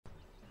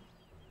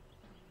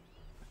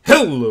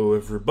Hello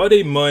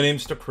everybody, my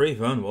name's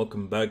Craven.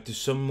 Welcome back to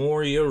some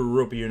more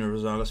Europa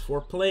Universalis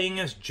 4 playing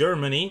as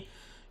Germany.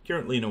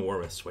 Currently in a war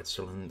with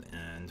Switzerland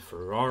and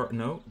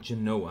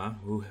Genoa,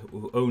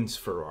 who owns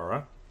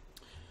Ferrara.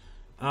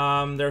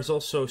 There's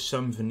also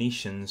some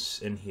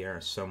Venetians in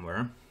here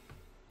somewhere.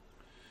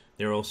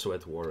 They're also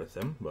at war with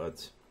them,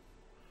 but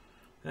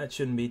that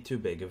shouldn't be too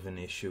big of an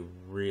issue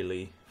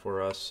really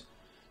for us.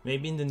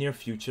 Maybe in the near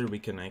future we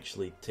can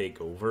actually take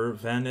over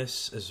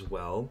Venice as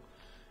well.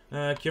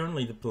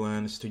 Currently the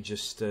plan is to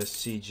just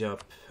siege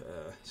up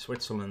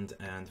Switzerland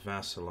and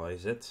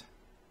vassalize it.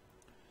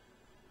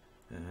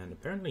 And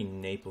apparently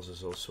Naples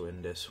is also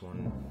in this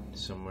one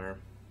somewhere.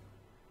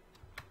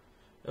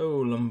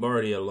 Oh,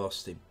 Lombardia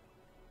lost a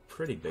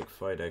pretty big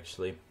fight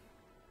actually.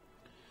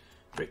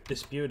 Trade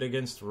dispute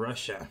against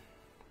Russia.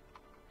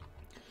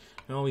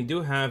 Now we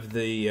do have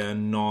the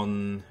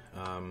non-usual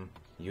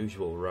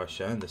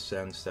Russia in the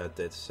sense that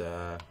it's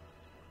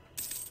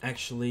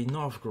actually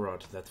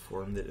Novgorod that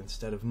formed it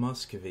instead of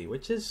Muscovy,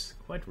 which is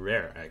quite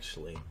rare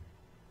actually.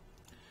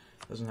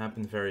 Doesn't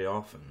happen very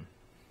often.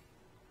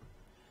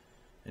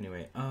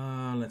 Anyway,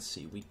 let's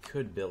see, we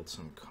could build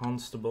some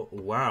constable.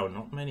 Wow,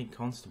 not many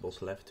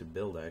constables left to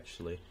build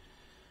actually.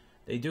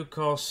 They do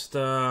cost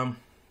admin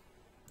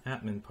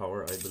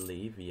power, I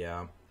believe,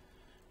 yeah.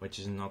 Which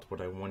is not what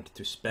I wanted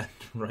to spend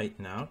right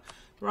now.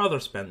 Rather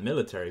spend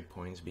military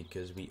points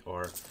because we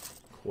are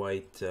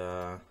quite...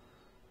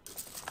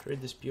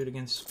 Trade dispute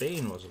against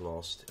Spain was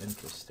lost.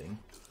 Interesting.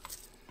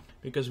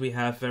 Because we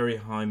have very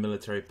high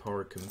military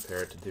power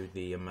compared to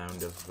the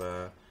amount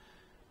of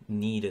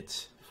needed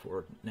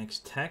for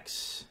next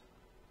tax.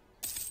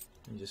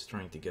 I'm just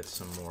trying to get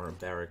some more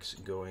barracks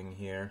going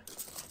here.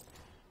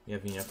 We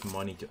have enough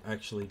money to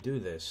actually do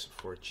this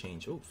for a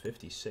change. Oh,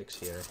 56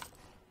 here.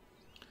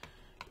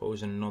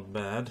 Posen not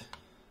bad.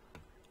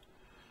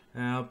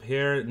 Up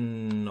here,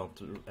 not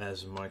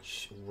as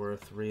much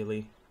worth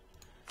really.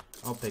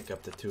 I'll pick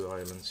up the two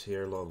islands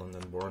here, Lolland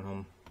and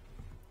Bornholm.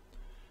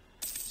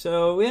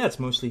 So yeah, it's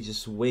mostly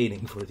just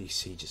waiting for these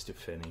sieges to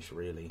finish,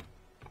 really.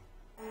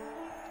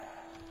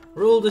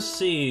 Rule the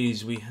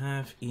seas. We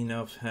have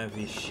enough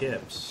heavy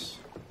ships.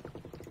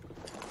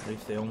 I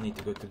believe they all need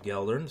to go to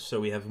Geldern, so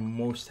we have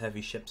most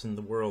heavy ships in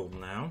the world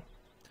now.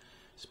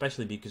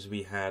 Especially because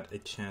we had a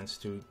chance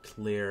to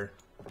clear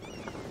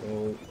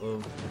all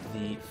of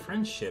the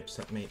French ships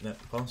that made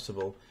that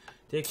possible.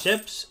 Take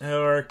ships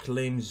or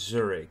claim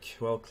Zurich.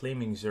 Well,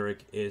 claiming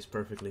Zurich is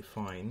perfectly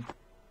fine.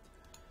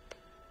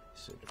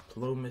 So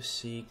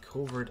diplomacy,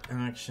 covert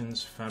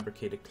actions,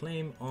 fabricate a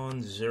claim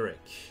on Zurich.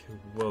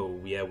 Whoa,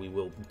 yeah, we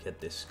will get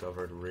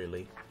discovered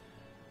really.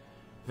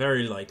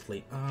 Very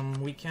likely.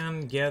 We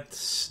can get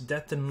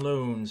debt and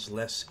loans,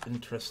 less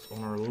interest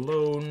on our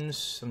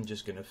loans. I'm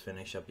just gonna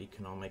finish up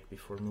economic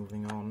before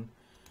moving on.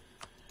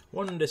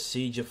 Won the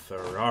siege of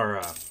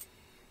Ferrara.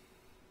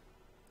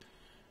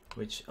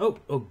 Which, oh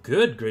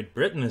good, Great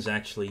Britain is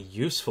actually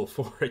useful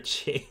for a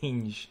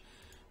change.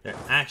 They're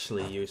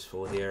actually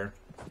useful here.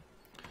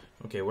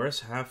 Okay, where's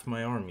half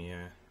my army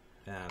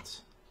at?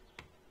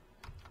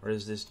 Or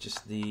is this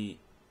just the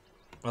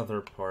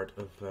other part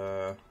of,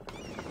 I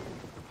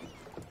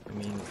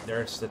mean,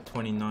 there's the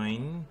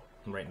 29,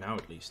 right now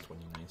at least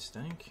 29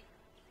 stank.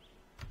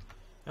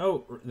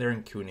 Oh, they're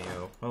in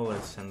Cuneo. Well,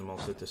 let's send them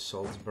also to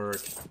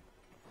Salzburg.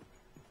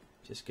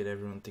 Just get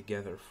everyone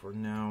together for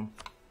now.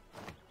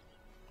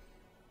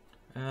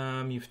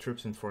 You've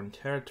troops in foreign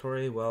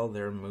territory. Well,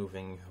 they're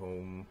moving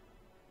home.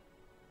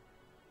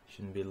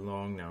 Shouldn't be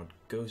long. Now it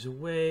goes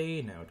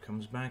away. Now it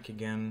comes back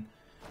again.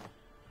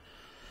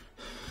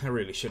 I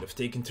really should have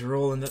taken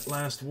Tyrol in that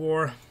last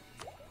war.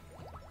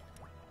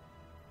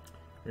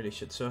 Really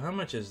should. So how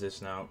much is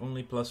this now?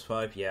 Only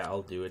 +5? Yeah,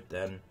 I'll do it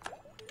then.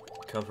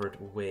 Covered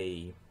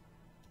way.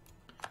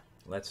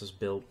 Lets us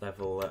build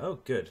level... oh,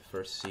 good.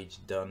 First siege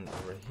done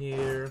over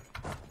here.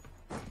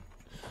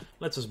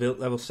 Lets us build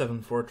level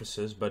 7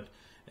 fortresses, but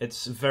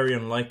it's very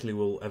unlikely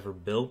we'll ever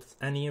build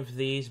any of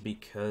these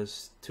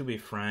because, to be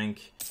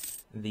frank,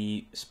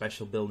 the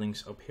special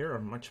buildings up here are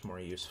much more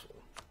useful.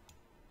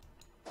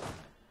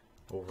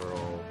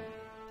 Overall.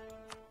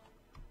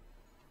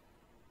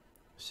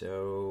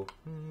 So,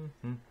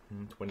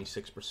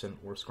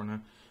 26% war score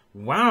now.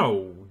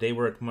 Wow! They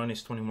were at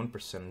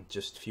 -21%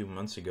 just a few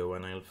months ago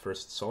when I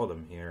first saw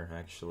them here,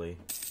 actually.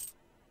 It's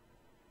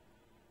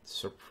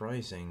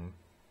surprising.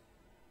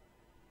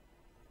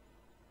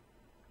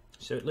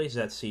 So at least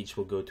that siege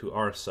will go to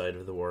our side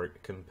of the war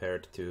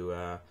compared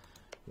to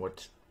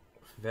what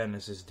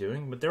Venice is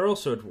doing. But they're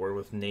also at war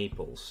with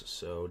Naples,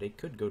 so they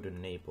could go to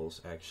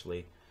Naples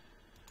actually.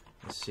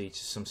 And siege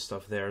some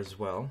stuff there as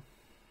well.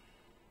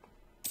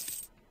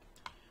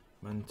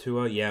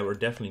 Mantua, yeah, we're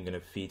definitely going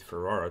to feed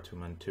Ferrara to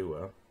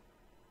Mantua.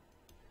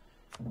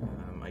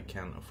 I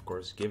can, of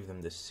course, give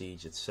them the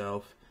siege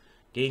itself.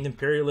 Gained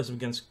imperialism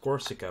against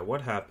Corsica.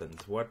 What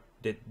happened? What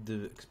did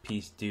the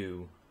peace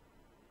do?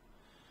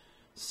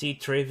 See,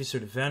 Treviso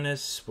to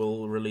Venice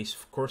will release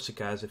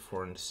Corsica as a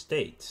foreign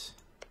state.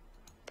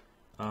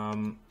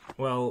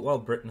 Well,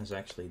 Britain is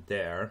actually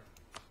there.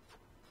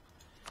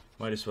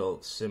 Might as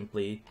well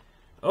simply...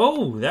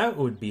 Oh, that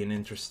would be an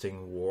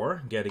interesting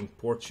war, getting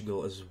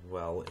Portugal as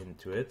well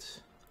into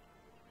it.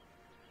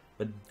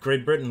 But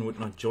Great Britain would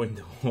not join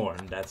the war,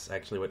 and that's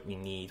actually what we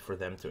need for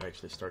them to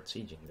actually start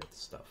sieging that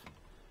stuff.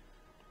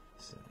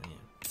 So, yeah.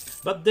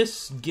 But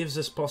this gives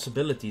us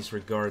possibilities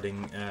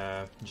regarding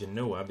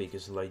Genoa,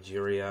 because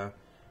Nigeria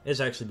is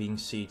actually being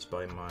sieged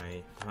by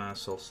my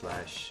vassal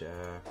slash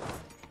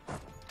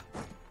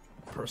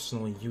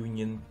personal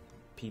union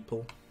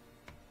people.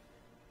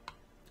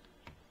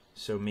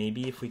 So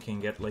maybe if we can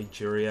get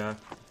Nigeria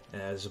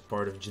as a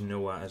part of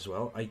Genoa as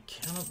well. I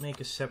cannot make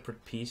a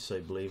separate piece, I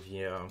believe,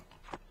 yeah.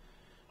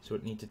 So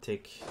we'd need to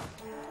take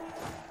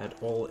that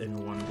all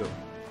in one go.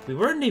 We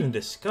weren't even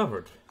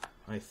discovered,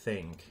 I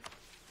think.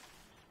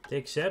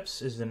 Take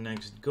Zeps is the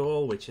next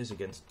goal, which is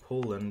against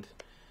Poland.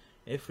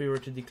 If we were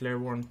to declare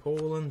war on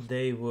Poland,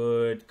 they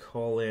would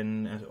call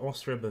in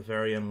Austria,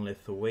 Bavaria, and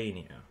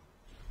Lithuania.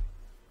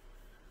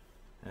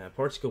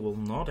 Portugal will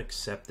not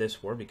accept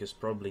this war because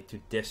probably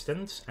too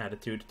distant.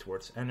 Attitude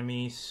towards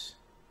enemies.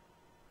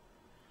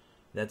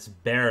 That's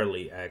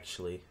barely,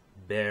 actually,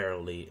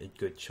 barely a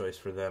good choice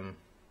for them.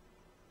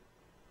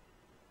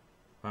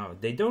 Wow,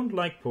 they don't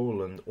like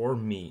Poland or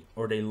me,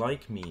 or they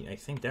like me. I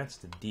think that's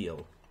the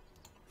deal.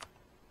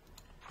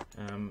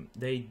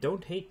 They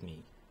don't hate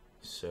me,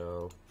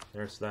 so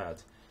there's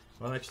that.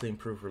 Well, actually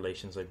improve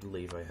relations, I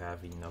believe I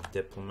have enough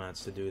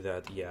diplomats to do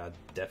that. Yeah,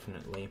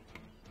 definitely.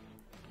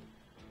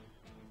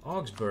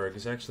 Augsburg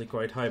is actually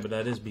quite high, but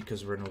that is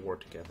because we're in a war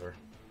together.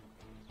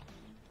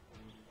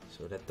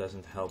 So that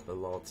doesn't help a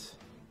lot.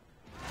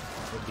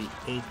 It would be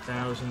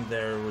 8,000,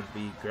 there would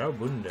be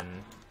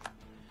Graubünden.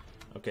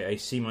 Okay, I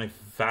see my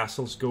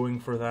vassals going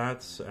for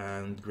that,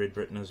 and Great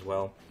Britain as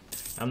well.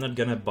 I'm not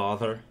gonna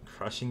bother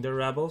crushing the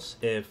rebels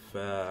if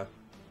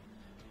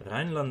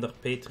Rhinelander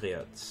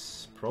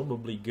Patriots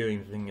probably going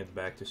to bring it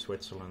back to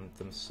Switzerland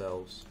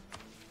themselves.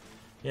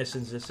 Yeah,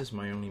 since this is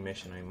my only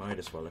mission, I might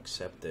as well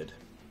accept it.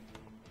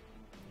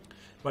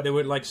 But I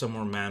would like some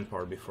more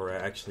manpower before I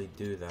actually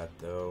do that,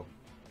 though.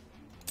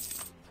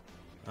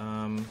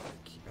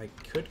 I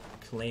could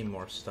claim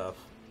more stuff.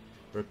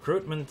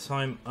 Recruitment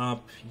time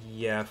up,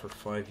 yeah, for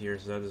 5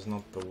 years. That is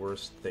not the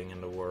worst thing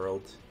in the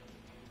world.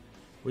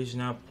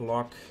 Wijna,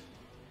 Plok,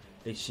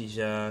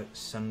 Lecija,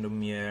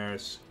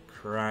 Sandomierz,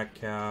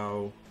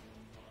 Krakow,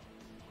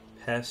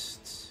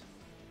 Pest,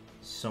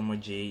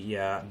 Somogy.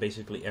 Yeah,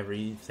 basically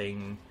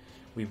everything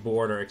we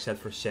border except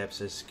for Sheps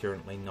is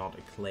currently not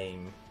a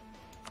claim.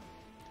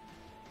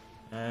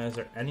 Is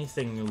there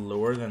anything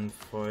lower than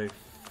 5,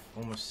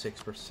 almost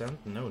 6%?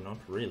 No, not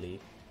really.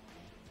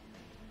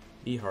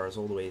 Bihar is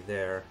all the way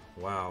there.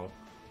 Wow.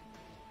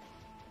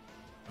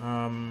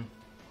 I'll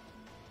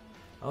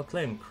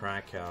claim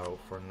Krakow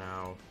for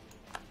now.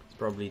 It's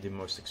probably the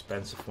most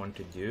expensive one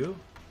to do.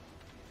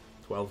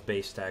 12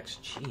 base tax,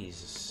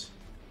 Jesus.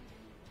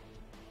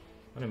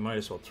 But I might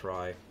as well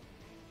try.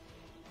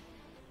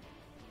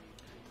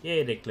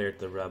 Yeah, they cleared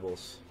the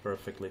rebels.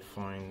 Perfectly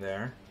fine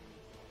there.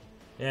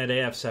 Yeah, they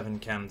have 7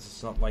 cannons.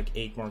 It's not like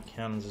 8 more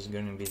cannons is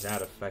going to be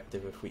that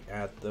effective if we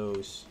add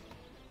those.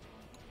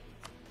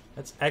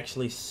 Let's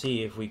actually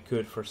see if we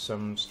could, for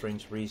some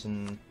strange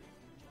reason...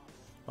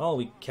 Well,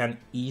 we can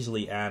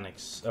easily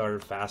annex or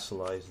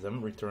vassalize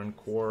them. Return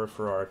core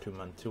Ferrara to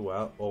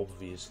Mantua,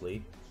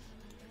 obviously.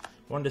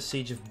 Won the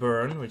Siege of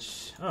Bern,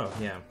 which... Oh,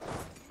 yeah.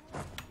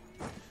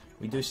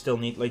 We do still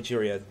need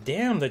Nigeria.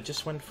 Damn, that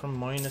just went from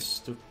minus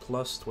to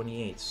plus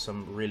 28.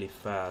 Some really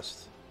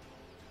fast.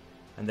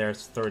 And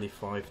there's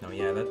 35 now.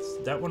 Yeah,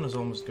 that one is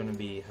almost going to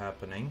be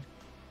happening.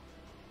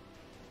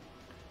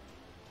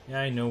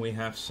 Yeah, I know we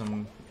have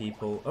some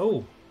people...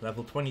 Oh,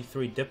 level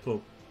 23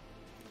 Diplo.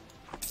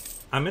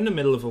 I'm in the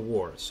middle of a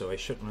war, so I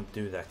should not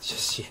do that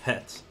just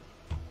yet.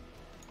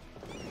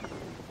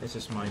 This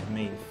is my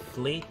main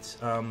fleet.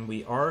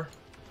 We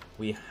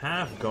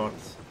have got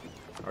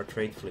our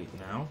trade fleet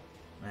now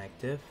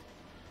active.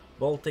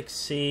 Baltic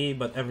Sea,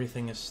 but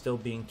everything is still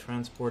being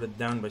transported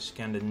down by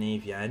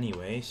Scandinavia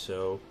anyway,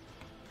 so...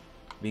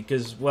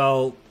 Because,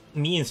 well,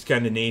 me and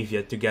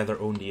Scandinavia together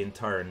own the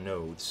entire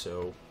node,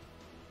 so...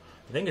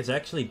 I think it's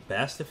actually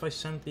best if I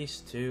send these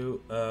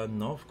to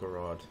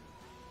Novgorod.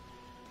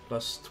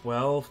 Plus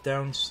 12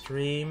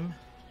 downstream.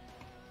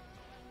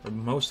 Where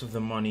most of the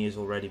money is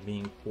already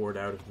being poured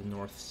out of the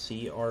North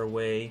Sea our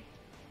way.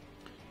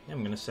 Yeah,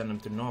 I'm gonna send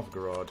them to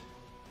Novgorod.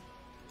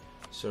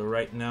 So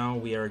right now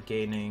we are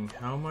gaining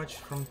how much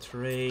from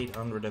trade?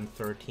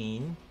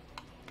 113.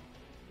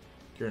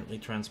 Currently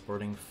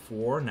transporting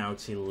 4, now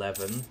it's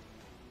 11.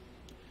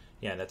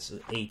 Yeah, that's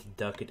an 8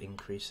 ducat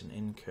increase in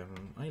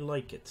income. I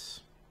like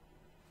it.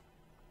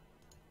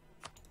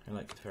 I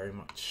like it very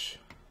much.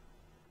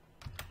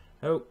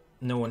 Oh,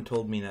 no one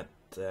told me that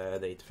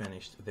they'd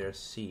finished their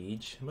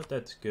siege, but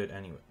that's good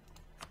anyway.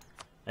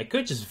 I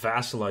could just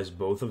vassalize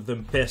both of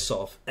them, piss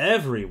off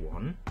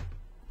everyone.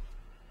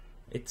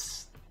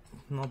 It's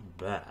not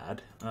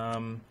bad.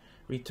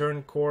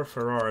 Return core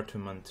Ferrara to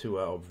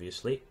Mantua,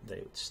 obviously. They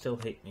would still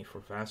hate me for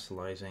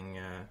vassalizing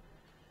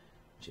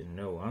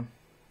Genoa.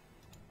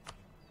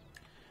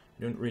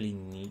 You don't really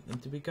need them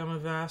to become a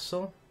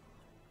vassal.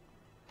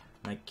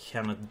 I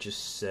cannot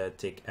just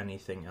take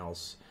anything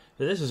else.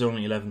 So this is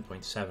only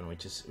 11.7,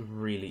 which is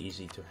really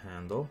easy to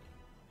handle.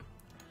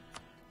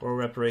 War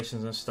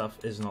reparations and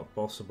stuff is not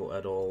possible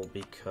at all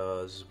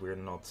because we're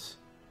not...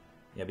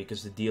 Yeah,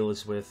 because the deal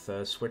is with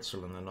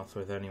Switzerland and not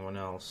with anyone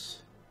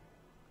else.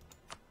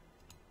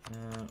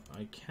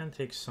 I can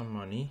take some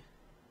money.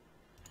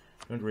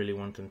 Don't really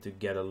want them to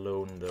get a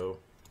loan though.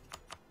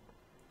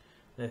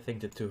 I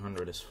think the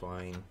 200 is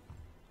fine.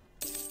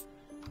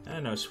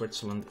 And now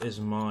Switzerland is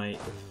my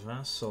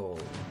vassal.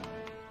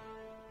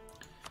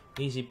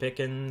 Easy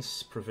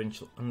pickings,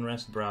 provincial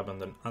unrest,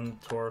 Brabant and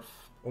Antwerp.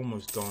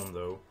 Almost gone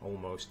though,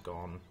 almost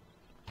gone.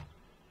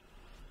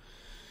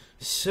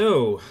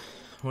 So,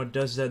 what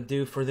does that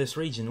do for this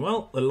region?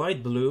 Well, the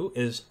light blue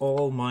is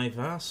all my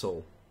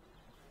vassal.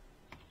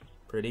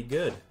 Pretty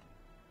good.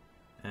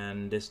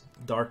 And this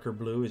darker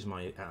blue is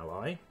my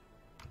ally.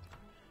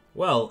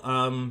 Well,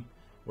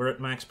 we're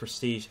at max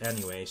prestige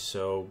anyway,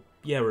 so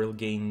yeah, we'll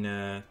gain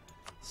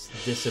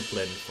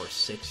discipline for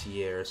 6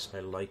 years. I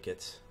like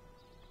it.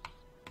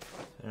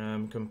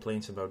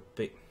 Complaints about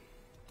big...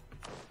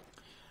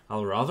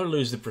 I'll rather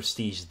lose the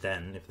prestige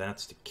then, if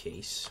that's the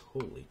case.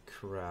 Holy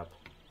crap.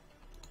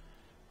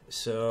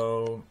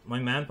 So, my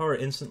manpower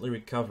instantly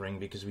recovering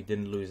because we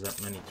didn't lose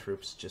that many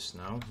troops just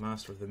now.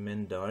 Master of the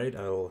Min died.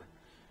 I'll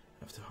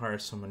have to hire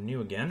someone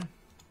new again.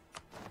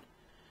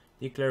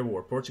 Declare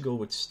war. Portugal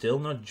would still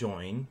not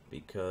join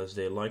because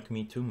they like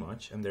me too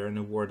much and they're in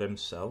a war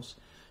themselves.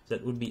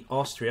 That would be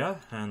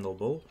Austria,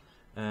 handleable.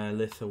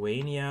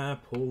 Lithuania,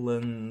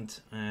 Poland,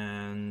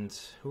 and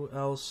who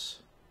else?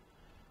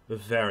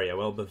 Bavaria.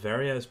 Well,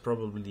 Bavaria is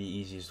probably the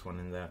easiest one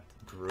in that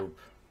group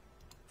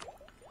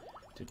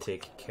to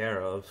take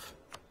care of.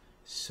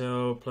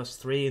 So,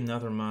 +3,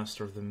 another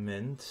Master of the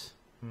Mint.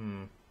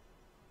 I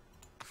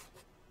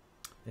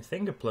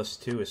think a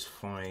 +2 is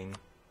fine.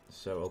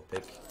 So I'll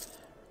pick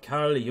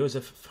Karl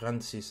Josef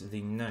Francis,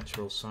 the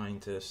natural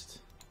scientist.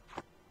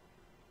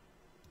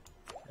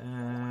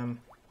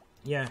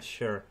 Yeah,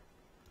 sure.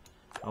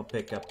 I'll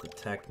pick up the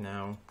tech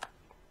now.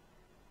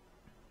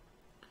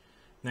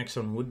 Next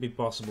one would be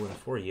possible in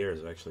 4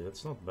 years, actually.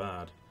 That's not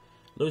bad.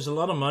 Lose a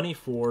lot of money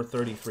for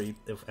 33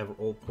 of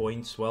all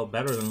points. Well,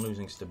 better than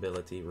losing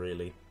stability,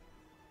 really.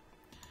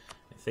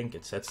 I think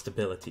it said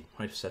stability.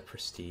 Might have said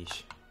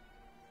prestige.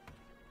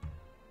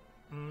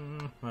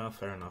 Well,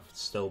 fair enough.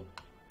 It's still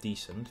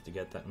decent to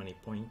get that many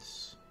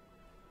points.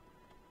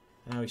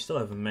 We still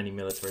have many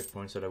military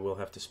points that I will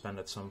have to spend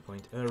at some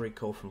point. A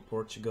recall from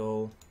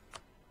Portugal.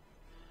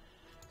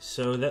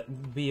 So that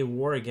would be a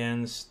war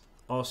against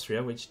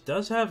Austria, which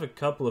does have a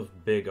couple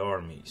of big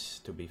armies,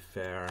 to be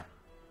fair.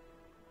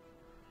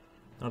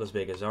 Not as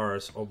big as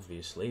ours,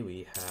 obviously.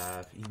 We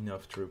have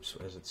enough troops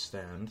as it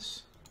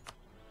stands.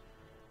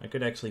 I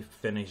could actually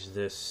finish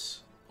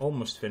this,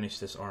 almost finish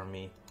this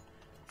army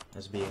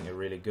as being a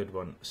really good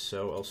one.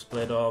 So I'll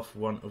split off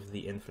one of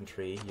the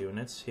infantry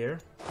units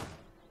here.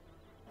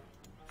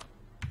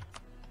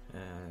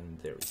 And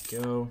there we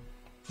go.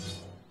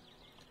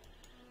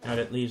 Now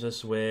that leaves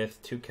us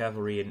with 2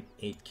 cavalry and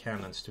 8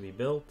 cannons to be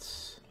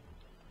built.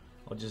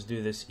 I'll just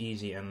do this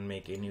easy and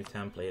make a new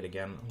template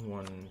again.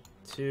 1,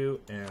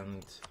 2,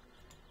 and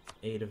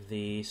 8 of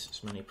these,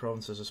 as many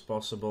provinces as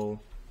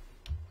possible.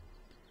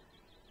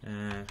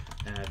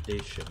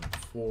 Addition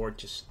 4,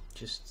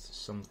 just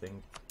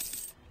something.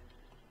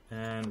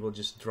 And we'll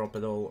just drop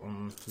it all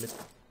on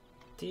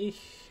Lüttich.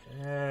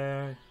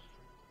 Yeah,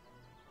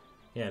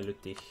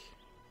 Lüttich.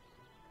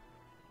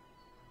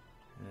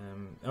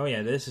 Oh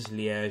yeah, this is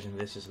Liège and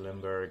this is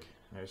Limburg.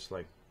 I was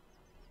like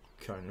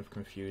kind of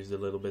confused a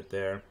little bit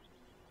there.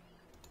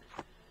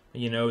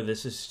 You know,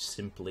 this is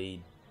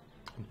simply,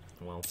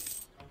 well,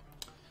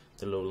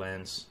 the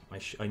lowlands.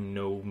 I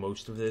know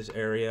most of this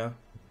area.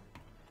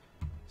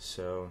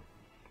 So,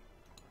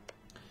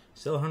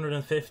 still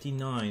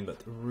 159,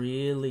 but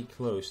really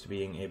close to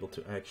being able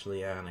to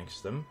actually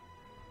annex them.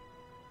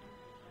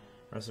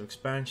 Rest of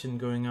expansion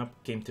going up,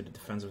 came to the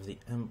defense of the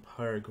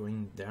empire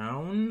going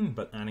down,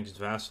 but annexed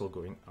vassal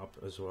going up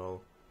as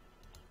well.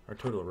 Our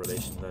total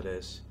relation, that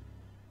is.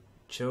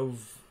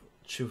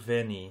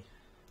 Chuveni.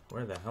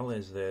 Where the hell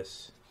is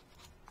this?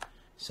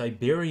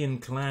 Siberian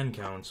Clan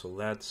Council,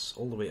 that's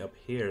all the way up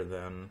here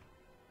then.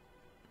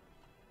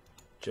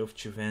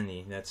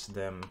 Chuveni, that's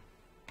them.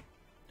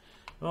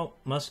 Well,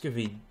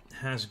 Muscovy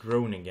has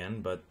grown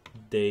again, but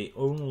they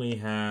only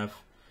have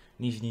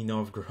Nizhny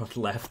Novgorod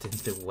left in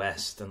the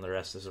west, and the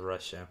rest is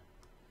Russia.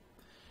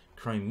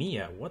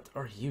 Crimea, what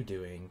are you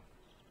doing?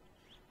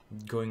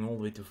 Going all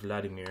the way to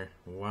Vladimir.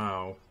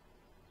 Wow.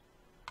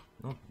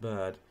 Not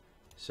bad.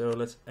 So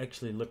let's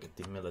actually look at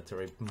the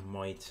military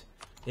might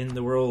in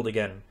the world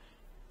again.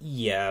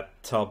 Yeah,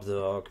 top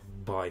dog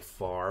by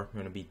far.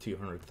 Going to be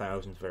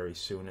 200,000 very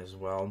soon as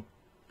well.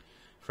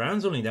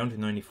 France only down to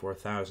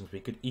 94,000. We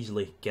could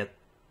easily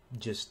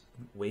just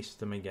waste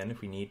them again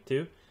if we need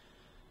to.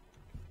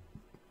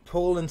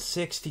 Poland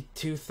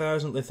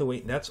 62,000,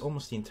 Lithuania, that's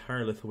almost the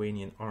entire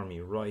Lithuanian army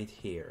right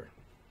here.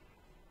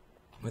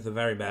 with a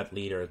very bad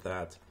leader at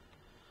that.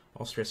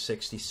 Austria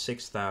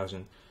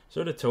 66,000.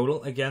 So the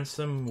total against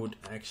them would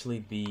actually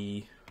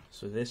be...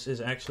 So this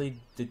is actually...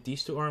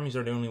 These two armies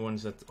are the only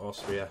ones that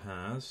Austria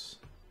has.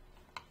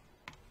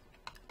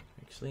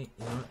 Actually,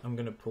 you know what? I'm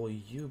gonna pull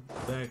you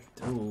back...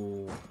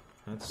 Ooh,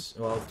 that's...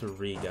 Well, to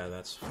Riga,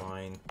 that's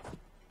fine.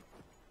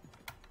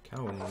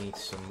 Kind of need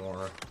some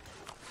more...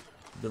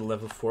 The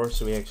level 4,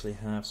 so we actually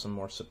have some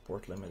more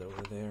support limit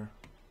over there.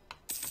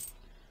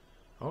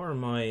 How are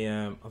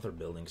my other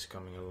buildings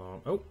coming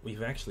along? Oh,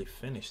 we've actually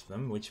finished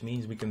them, which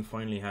means we can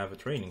finally have a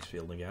training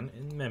field again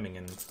in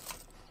Memmingen.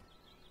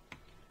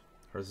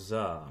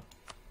 Huzzah.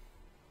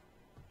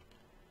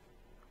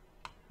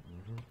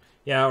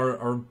 Yeah,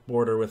 our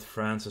border with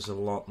France is a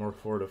lot more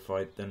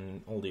fortified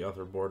than all the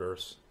other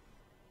borders.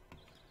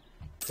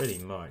 Pretty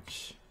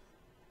much.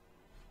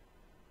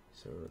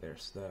 So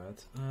there's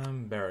that.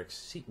 Barracks.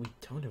 See, we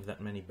don't have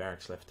that many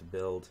barracks left to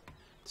build.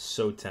 It's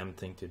so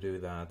tempting to do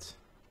that.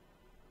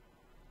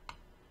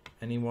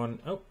 Anyone?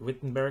 Oh,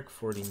 Wittenberg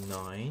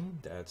 49.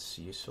 That's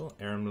useful.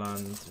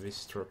 Ermland,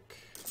 Wistruk.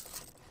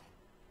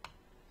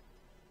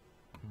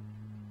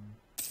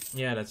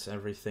 Yeah, that's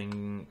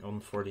everything on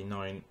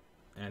 49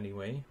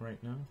 anyway,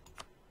 right now.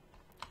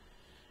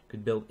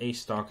 Could build a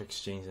stock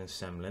exchange in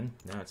Semlin.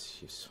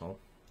 That's useful.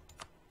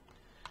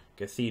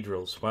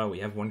 Cathedrals. Wow, we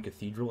have one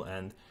cathedral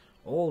and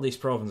all these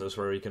provinces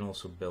where we can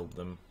also build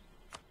them.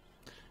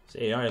 So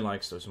AI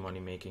likes those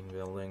money-making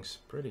buildings,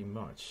 pretty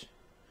much.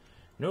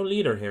 No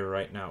leader here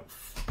right now.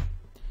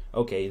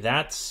 Okay,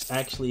 that's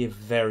actually a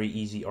very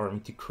easy army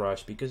to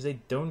crush, because they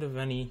don't have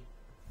any...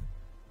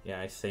 Yeah,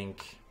 I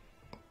think...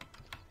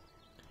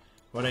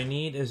 What I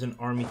need is an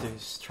army to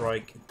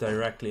strike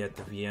directly at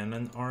the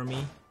Viennan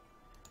army.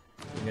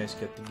 You guys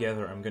get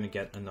together, I'm gonna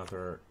get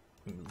another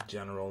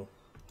general.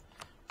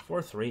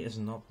 4-3 is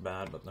not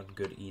bad, but not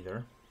good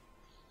either.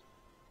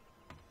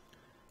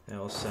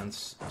 I'll send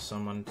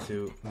someone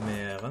to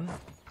Meren.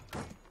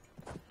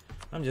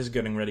 I'm just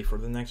getting ready for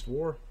the next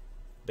war.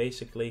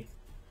 Basically,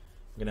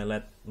 I'm gonna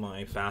let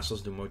my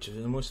vassals do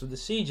most of the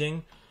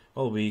sieging,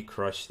 while we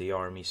crush the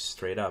armies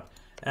straight up.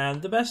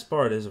 And the best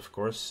part is, of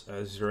course,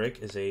 Zurich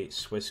is a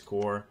Swiss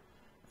corps,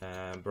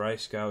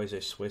 Breisgau is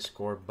a Swiss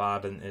corps,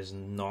 Baden is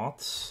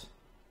not.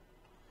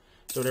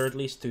 So there are at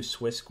least 2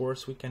 Swiss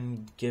corps we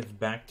can give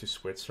back to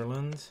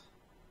Switzerland.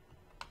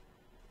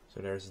 So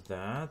there's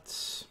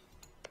that.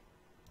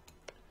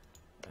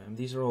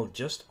 These are all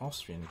just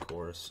Austrian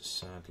corps,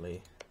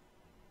 sadly.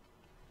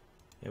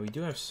 Yeah, we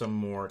do have some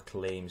more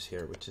claims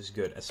here, which is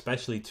good,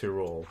 especially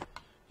Tyrol.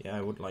 Yeah,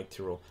 I would like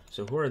Tyrol.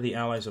 So who are the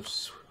allies of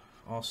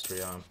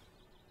Austria?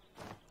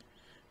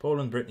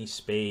 Poland, Brittany,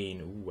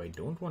 Spain. Ooh, I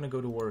don't want to go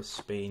to war with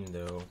Spain,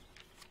 though.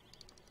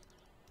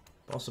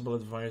 Possible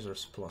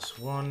advisors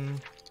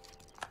 +1.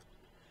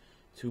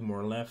 2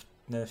 more left.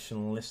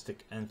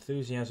 Nationalistic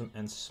enthusiasm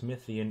and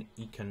Smithian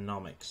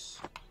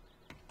economics.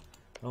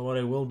 Well, what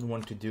I will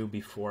want to do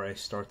before I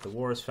start the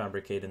war is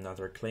fabricate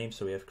another claim.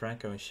 So we have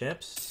Krakow and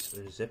ships,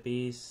 or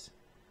Zippies.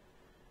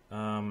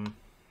 You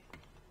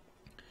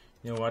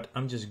know what?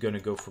 I'm just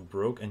gonna go for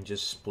broke and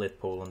just split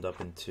Poland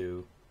up in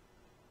 2.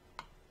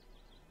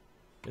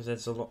 Because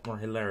that's a lot more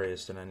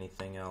hilarious than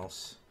anything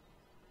else.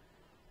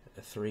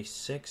 A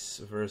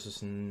 3-6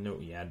 versus no,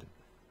 yeah.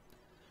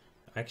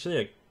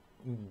 Actually,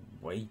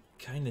 I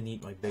kind of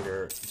need my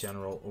bigger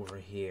general over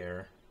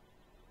here.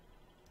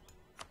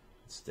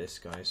 It's this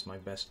guy's my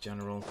best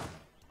general.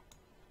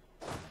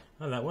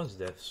 Oh, that was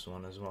this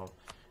one as well.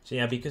 So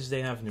yeah, because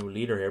they have no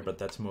leader here, but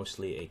that's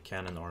mostly a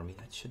cannon army.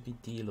 That should be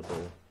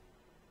dealable.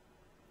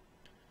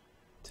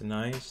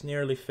 Tonight, it's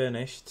nearly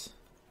finished.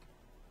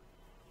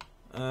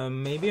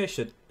 Maybe I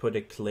should put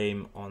a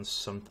claim on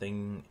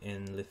something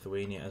in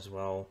Lithuania as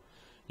well.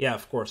 Yeah,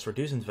 of course,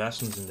 reduce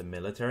investments in the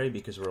military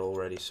because we're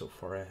already so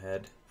far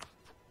ahead.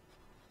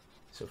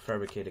 So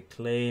fabricate a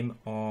claim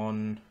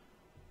on...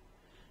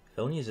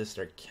 Vilnius is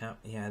their cap...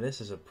 Yeah,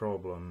 this is a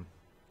problem.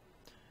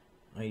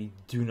 I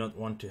do not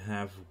want to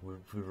have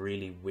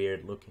really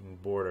weird looking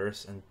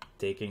borders, and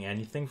taking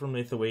anything from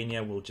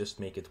Lithuania will just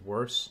make it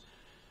worse.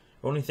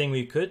 Only thing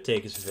we could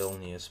take is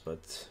Vilnius,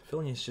 but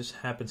Vilnius just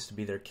happens to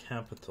be their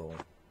capital.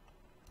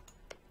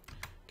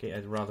 Okay,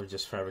 I'd rather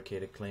just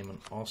fabricate a claim on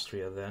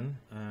Austria then,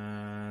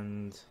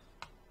 and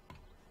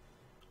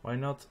why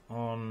not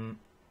on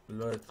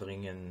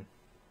Lotharingen?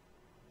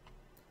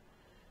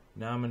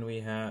 Namen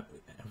we have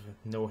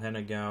no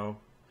Hennegau.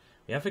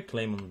 We have a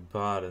claim on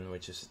Baden,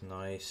 which is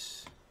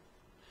nice.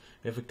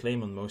 We have a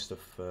claim on most of...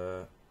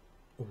 oh,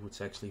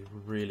 it's actually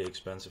really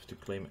expensive to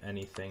claim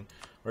anything,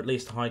 or at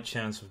least high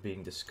chance of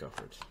being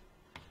discovered.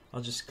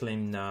 I'll just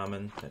claim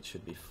Namen, that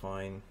should be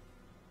fine.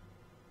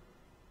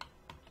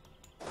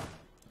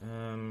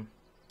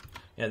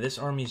 Yeah, this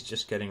army is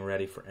just getting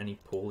ready for any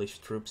Polish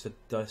troops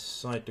that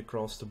decide to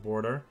cross the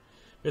border.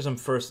 Because I'm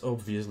first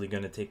obviously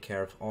going to take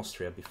care of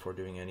Austria before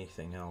doing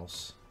anything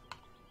else.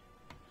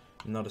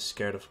 I'm not as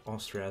scared of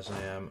Austria as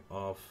I am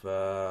of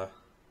the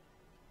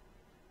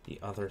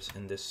others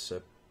in this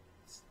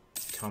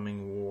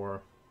coming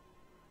war.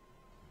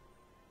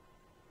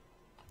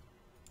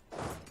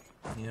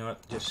 You know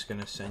what? Just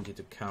gonna send you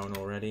to Count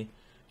already.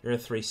 You're a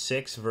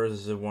 3-6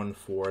 versus a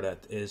 1-4.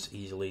 That is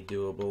easily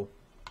doable.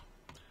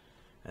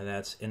 And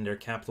that's in their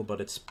capital, but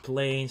it's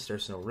plains.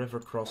 There's no river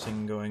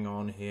crossing going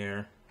on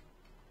here.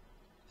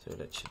 So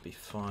that should be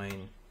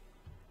fine.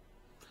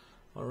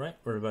 Alright,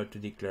 we're about to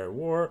declare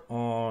war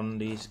on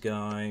these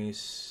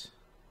guys.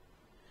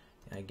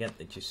 I get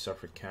that you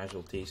suffered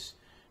casualties.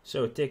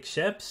 So take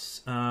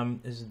ships.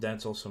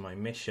 That's also my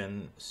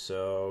mission.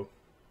 So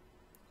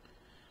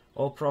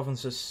all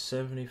provinces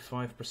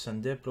 75%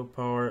 Diplo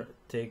power.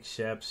 Take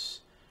ships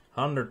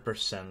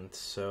 100%.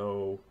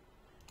 So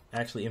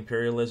actually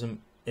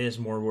imperialism is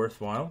more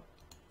worthwhile.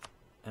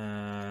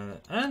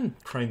 And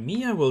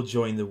Crimea will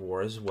join the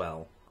war as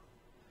well.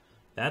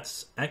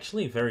 That's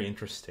actually a very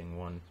interesting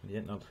one. I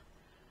did not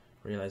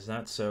realize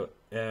that. So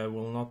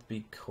will not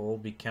be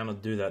called. We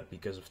cannot do that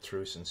because of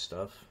truce and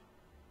stuff.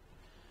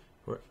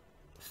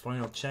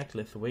 Final check.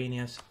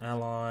 Lithuania's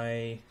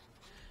ally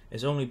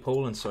is only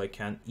Poland, so I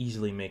can't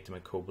easily make them a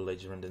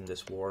co-belligerent in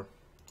this war.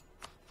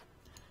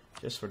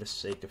 Just for the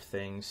sake of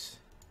things.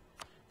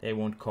 They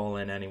won't call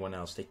in anyone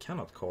else. They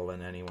cannot call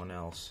in anyone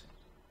else.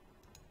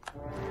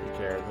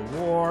 Declare the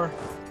war.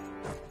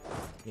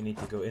 You need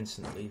to go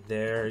instantly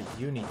there.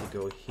 You need to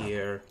go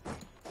here.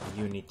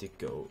 You need to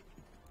go...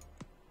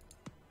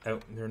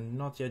 Oh, they're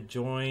not yet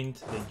joined.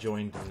 They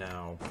joined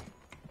now.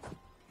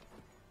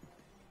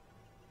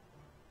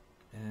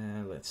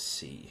 Let's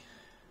see.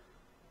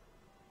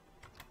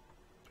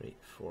 3,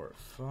 4,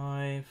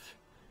 5.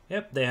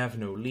 Yep, they have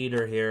no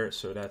leader here,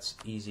 so that's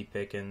easy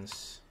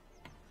pickings.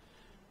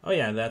 Oh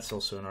yeah, that's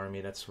also an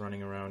army that's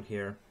running around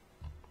here.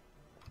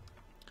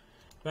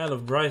 Battle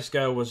of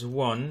Breisgau was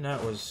won.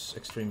 That was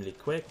extremely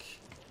quick.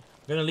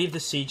 I'm gonna leave the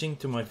sieging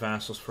to my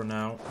vassals for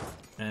now,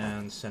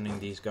 and sending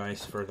these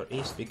guys further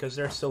east because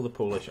there's still the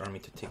Polish army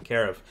to take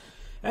care of.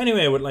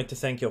 Anyway, I would like to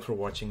thank you all for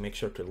watching. Make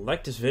sure to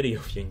like this video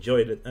if you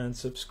enjoyed it, and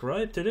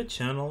subscribe to the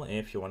channel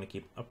if you want to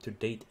keep up to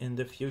date in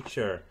the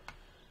future.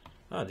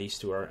 These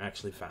two are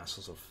actually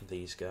vassals of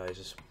these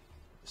guys.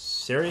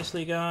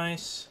 Seriously,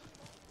 guys?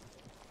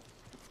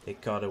 They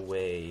got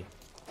away.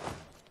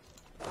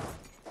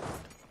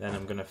 Then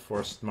I'm gonna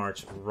forced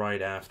march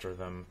right after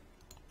them.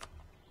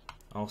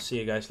 I'll see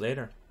you guys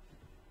later.